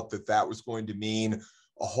thought that that was going to mean,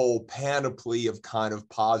 a whole panoply of kind of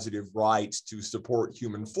positive rights to support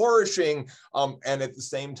human flourishing, and at the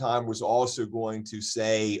same time was also going to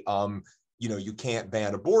say, you can't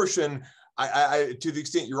ban abortion. I to the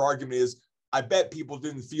extent your argument is, I bet people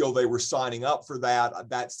didn't feel they were signing up for that.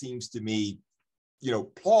 That seems to me,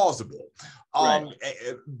 plausible. Right.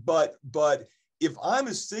 But if I'm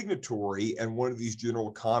a signatory and one of these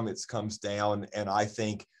general comments comes down and I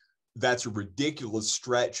think that's a ridiculous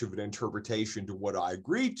stretch of an interpretation to what I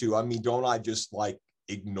agree to, I mean, don't I just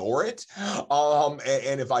ignore it?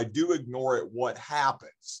 And if I do ignore it, what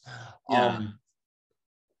happens? Yeah.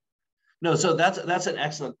 No, so that's an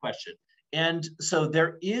excellent question. And so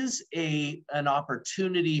there is an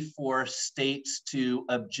opportunity for states to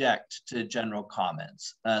object to general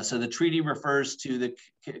comments. So the treaty refers to the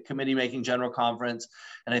committee making general conference,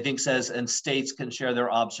 and I think says, and states can share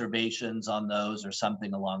their observations on those or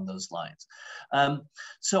something along those lines.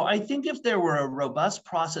 So I think if there were a robust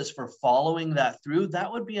process for following that through, that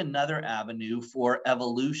would be another avenue for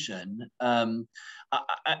evolution.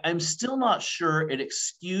 I'm still not sure it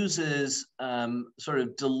excuses sort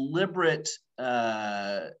of deliberate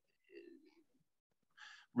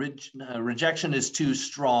rejection is too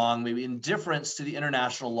strong, maybe indifference to the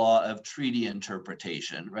international law of treaty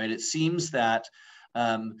interpretation, right? It seems that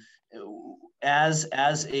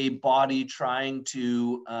as a body trying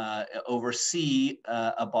to oversee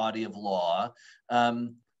a body of law,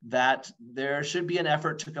 that there should be an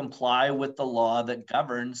effort to comply with the law that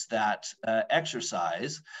governs that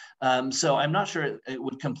exercise. So I'm not sure it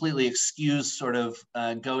would completely excuse sort of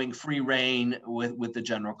going free rein with the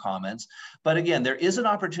general comments. But again, there is an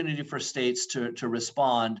opportunity for states to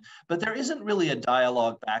respond, but there isn't really a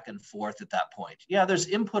dialogue back and forth at that point. Yeah, there's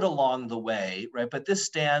input along the way, right? But this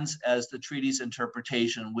stands as the treaty's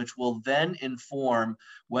interpretation, which will then inform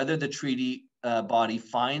whether the treaty body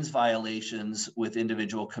finds violations with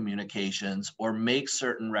individual communications or makes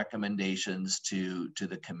certain recommendations to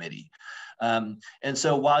the committee. And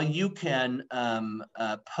so while you can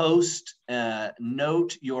post,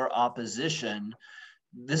 note your opposition,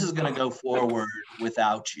 this is going to go forward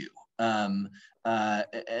without you. And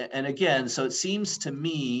again, so it seems to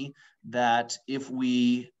me that if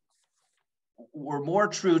we were more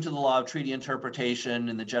true to the law of treaty interpretation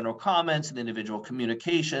in the general comments and the individual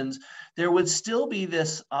communications, there would still be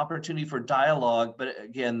this opportunity for dialogue. But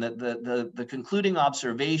again, the concluding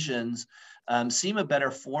observations seem a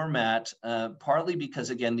better format, partly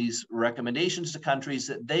because, again, these recommendations to countries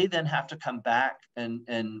that they then have to come back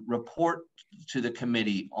and report to the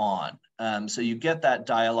committee on. So you get that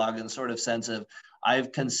dialogue and sort of sense of,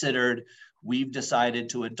 I've considered, we've decided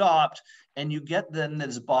to adopt, and you get then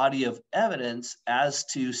this body of evidence as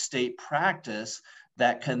to state practice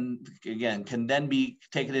that can then be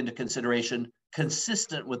taken into consideration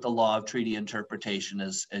consistent with the law of treaty interpretation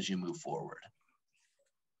as you move forward.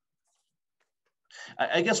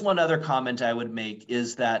 I guess one other comment I would make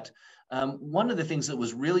is that one of the things that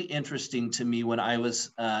was really interesting to me when I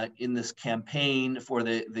was in this campaign for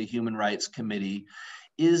the Human Rights Committee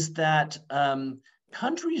is that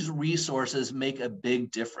countries' resources make a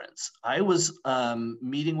big difference. I was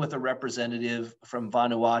meeting with a representative from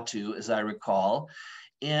Vanuatu, as I recall,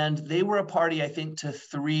 and they were a party, I think, to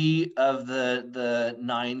 3 of the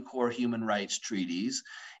 9 core human rights treaties.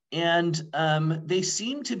 And they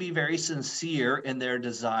seem to be very sincere in their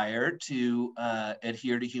desire to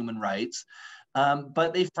adhere to human rights.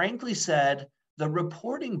 But they frankly said the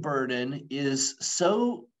reporting burden is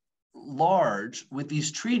so large with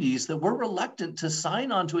these treaties that we're reluctant to sign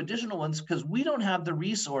on to additional ones because we don't have the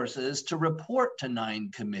resources to report to 9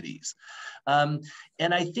 committees. And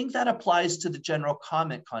I think that applies to the general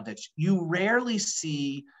comment context. You rarely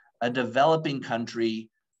see a developing country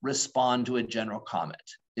respond to a general comment.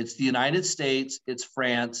 It's the United States, it's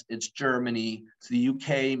France, it's Germany, it's the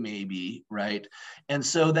UK maybe, right? And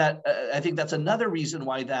so that I think that's another reason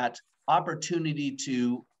why that opportunity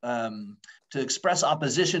to express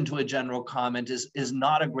opposition to a general comment is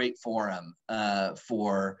not a great forum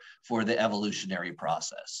for the evolutionary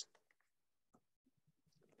process.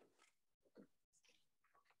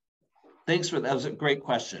 Thanks for that. That was a great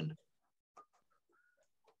question.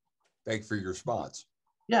 Thanks for your response.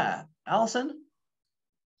 Yeah, Allison?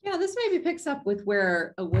 Yeah, this maybe picks up with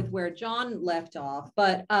where John left off,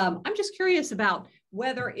 but I'm just curious about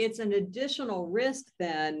whether it's an additional risk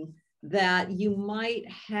then that you might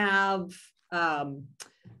have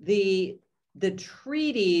the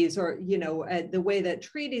treaties, or the way that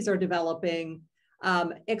treaties are developing,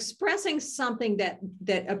 expressing something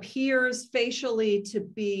that appears facially to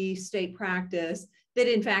be state practice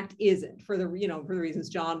that in fact isn't, for the reasons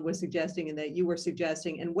John was suggesting and that you were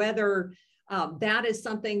suggesting, and whether that is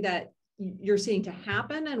something that you're seeing to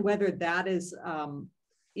happen, and whether that is,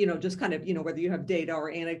 just kind of, whether you have data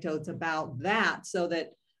or anecdotes about that, so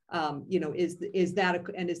that, is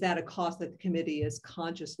that a cost that the committee is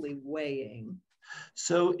consciously weighing?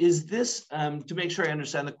 So is this, to make sure I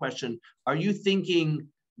understand the question, are you thinking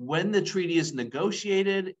when the treaty is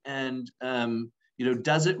negotiated and,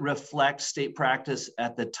 does it reflect state practice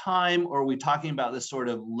at the time, or are we talking about this sort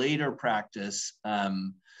of later practice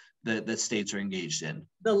that states are engaged in?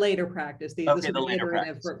 The later practice, the later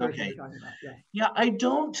practice. Okay. you're talking about. Yeah. Yeah,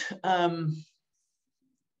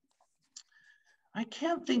 I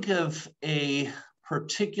can't think of a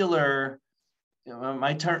particular,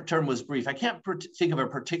 my term was brief. I can't think of a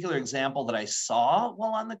particular example that I saw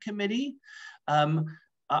while on the committee.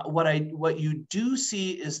 What you do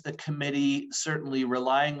see is the committee certainly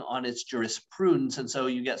relying on its jurisprudence, and so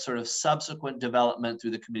you get sort of subsequent development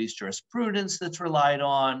through the committee's jurisprudence that's relied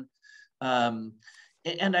on. And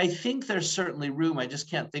I think there's certainly room, I just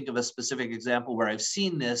can't think of a specific example where I've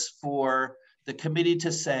seen this, for the committee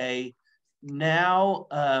to say, now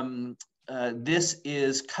this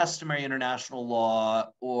is customary international law,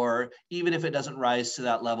 or even if it doesn't rise to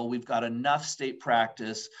that level, we've got enough state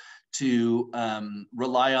practice to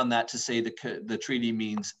rely on that to say the treaty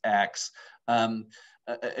means X.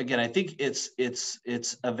 Again, I think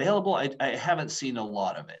it's available. I haven't seen a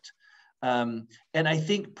lot of it. And I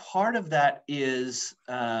think part of that is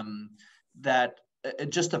that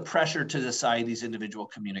just the pressure to decide these individual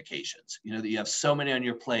communications, that you have so many on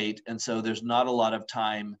your plate. And so there's not a lot of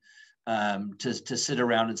time to sit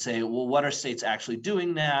around and say, well, what are states actually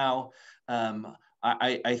doing now?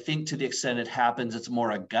 I think to the extent it happens, it's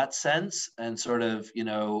more a gut sense and sort of,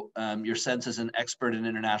 your sense as an expert in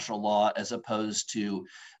international law, as opposed to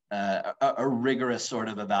a rigorous sort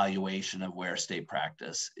of evaluation of where state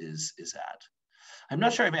practice is at. I'm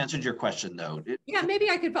not sure I've answered your question, though. Yeah, maybe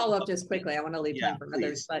I could follow up just quickly. I want to leave time for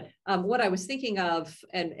others, please. But what I was thinking of,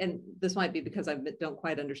 and this might be because I don't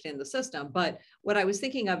quite understand the system, but what I was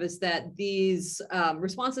thinking of is that these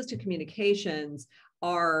responses to communications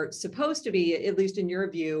are supposed to be, at least in your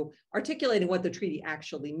view, articulating what the treaty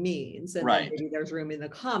actually means. And right. Then maybe there's room in the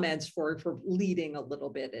comments for leading a little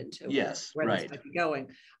bit into where right. this might be going.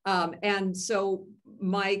 And so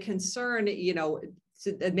my concern,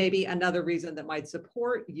 maybe another reason that might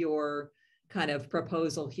support your kind of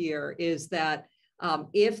proposal here is that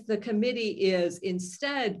if the committee is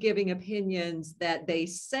instead giving opinions that they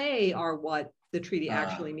say are what the treaty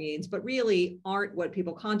actually means, but really aren't what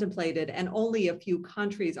people contemplated, and only a few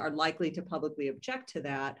countries are likely to publicly object to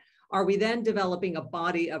that, are we then developing a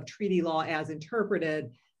body of treaty law as interpreted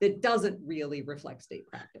that doesn't really reflect state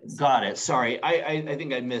practice? Got it. Sorry, I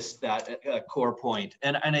think I missed that core point.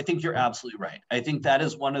 And I think you're absolutely right. I think that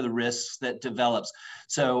is one of the risks that develops.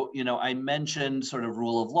 So, I mentioned sort of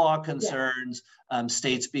rule of law concerns,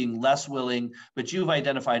 states being less willing, but you've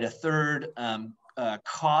identified a third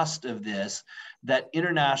cost of this, that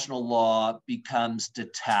international law becomes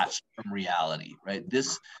detached from reality, right?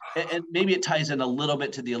 This, and maybe it ties in a little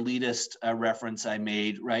bit to the elitist reference I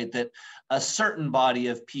made, right? That a certain body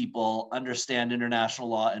of people understand international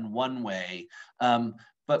law in one way,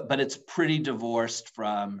 but it's pretty divorced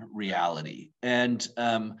from reality. And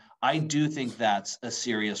I do think that's a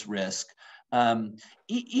serious risk.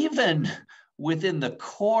 Even within the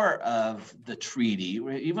core of the treaty,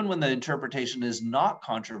 even when the interpretation is not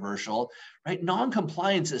controversial, right,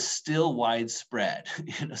 non-compliance is still widespread.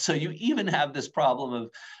 So you even have this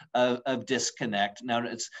problem of disconnect. Now,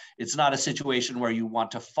 it's not a situation where you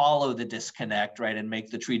want to follow the disconnect, right, and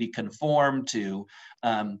make the treaty conform to,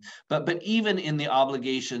 but even in the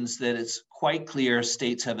obligations that it's quite clear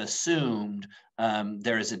states have assumed,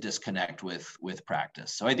 there is a disconnect with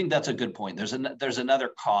practice. So I think that's a good point. There's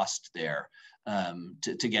another cost there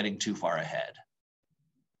to getting too far ahead.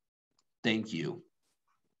 Thank you.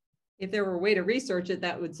 If there were a way to research it,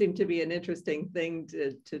 that would seem to be an interesting thing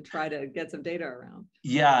to try to get some data around.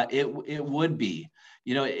 Yeah, it would be.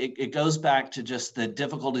 It goes back to just the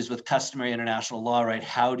difficulties with customary international law, right?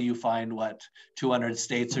 How do you find what 200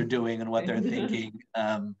 states are doing and what they're thinking?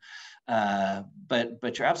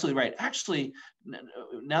 But you're absolutely right. Actually,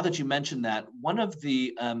 now that you mentioned that, one of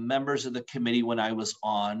the members of the committee when I was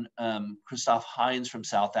on, Christoph Heinz from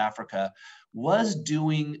South Africa, was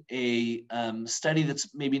doing a study that's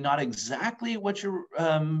maybe not exactly what you're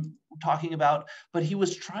talking about, but he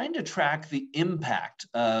was trying to track the impact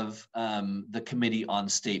of the committee on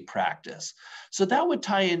state practice. So that would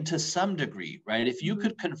tie in to some degree, right? If you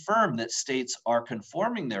could confirm that states are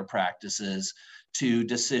conforming their practices to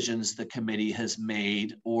decisions the committee has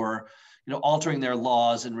made, or altering their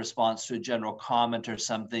laws in response to a general comment or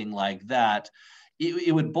something like that,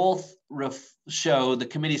 it would both show the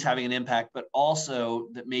committee's having an impact, but also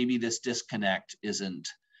that maybe this disconnect isn't,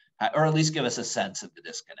 or at least give us a sense of the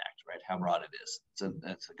disconnect, right? How broad it is. So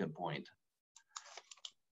that's a good point.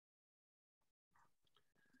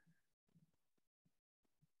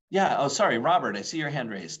 Yeah, oh, sorry, Robert, I see your hand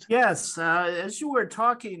raised. Yes, as you were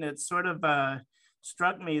talking, it sort of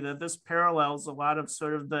struck me that this parallels a lot of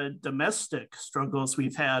sort of the domestic struggles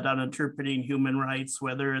we've had on interpreting human rights,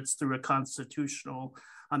 whether it's through a constitutional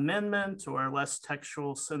amendment or a less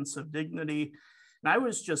textual sense of dignity. And I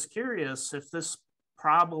was just curious if this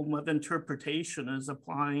problem of interpretation is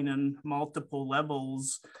applying in multiple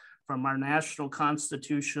levels, from our national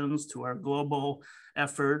constitutions to our global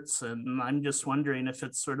efforts. And I'm just wondering if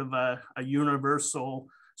it's sort of a universal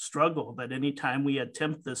struggle, that anytime we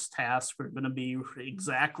attempt this task, we're going to be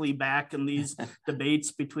exactly back in these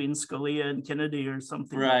debates between Scalia and Kennedy or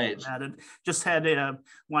something right. like that. And just had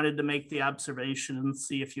wanted to make the observation and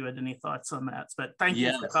see if you had any thoughts on that. But thank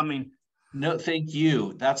you for coming. No, thank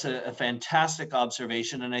you. That's a fantastic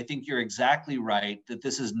observation. And I think you're exactly right that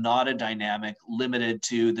this is not a dynamic limited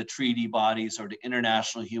to the treaty bodies or to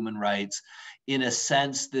international human rights. In a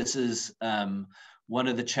sense, this is one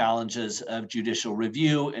of the challenges of judicial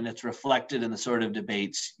review, and it's reflected in the sort of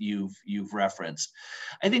debates you've referenced.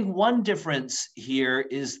 I think one difference here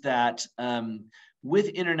is that with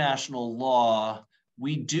international law,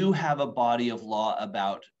 we do have a body of law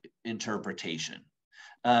about interpretation.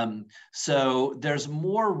 So there's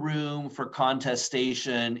more room for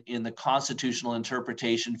contestation in the constitutional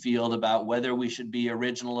interpretation field about whether we should be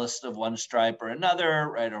originalist of one stripe or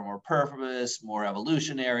another, right, or more purpose, more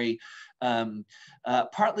evolutionary,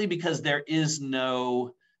 partly because there is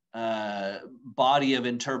no body of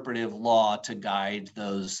interpretive law to guide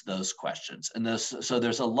those questions. And so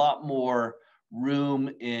there's a lot more room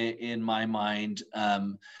in my mind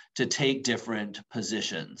to take different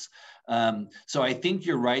positions. So I think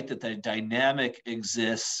you're right that the dynamic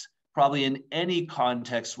exists probably in any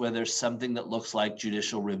context where there's something that looks like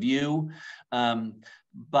judicial review.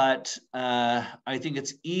 But I think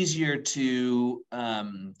it's easier to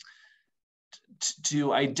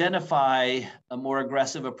identify a more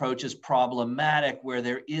aggressive approach as problematic where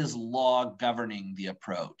there is law governing the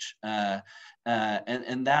approach. And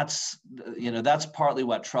that's, that's partly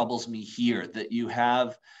what troubles me here, that you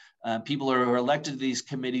have people who are elected to these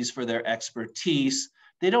committees for their expertise.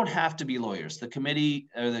 They don't have to be lawyers. The committee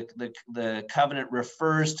or the covenant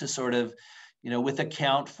refers to sort of, with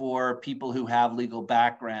account for people who have legal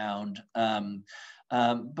background,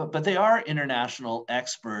 but they are international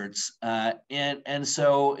experts. And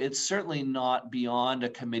so it's certainly not beyond a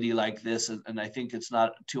committee like this. And I think it's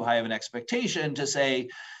not too high of an expectation to say,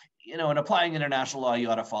 in applying international law, you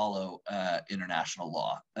ought to follow international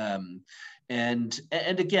law. And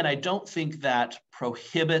again, I don't think that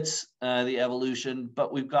prohibits the evolution,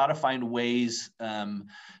 but we've got to find ways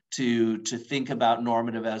to think about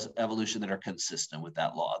normative evolution that are consistent with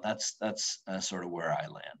that law. That's sort of where I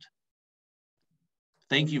land.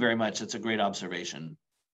 Thank you very much. It's a great observation.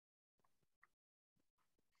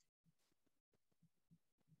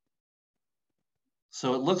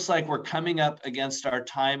 So it looks like we're coming up against our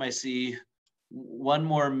time. I see one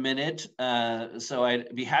more minute. So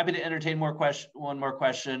I'd be happy to entertain one more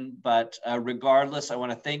question, but regardless, I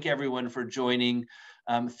want to thank everyone for joining.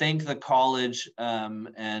 Thank the college and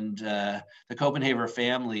the Copenhaver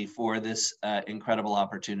family for this incredible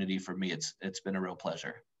opportunity for me. It's been a real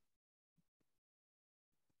pleasure.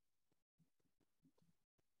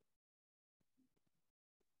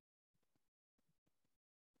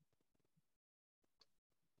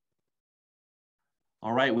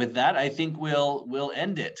 All right, with that, I think we'll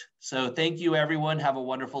end it. So thank you, everyone. Have a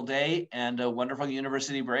wonderful day and a wonderful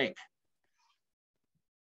university break.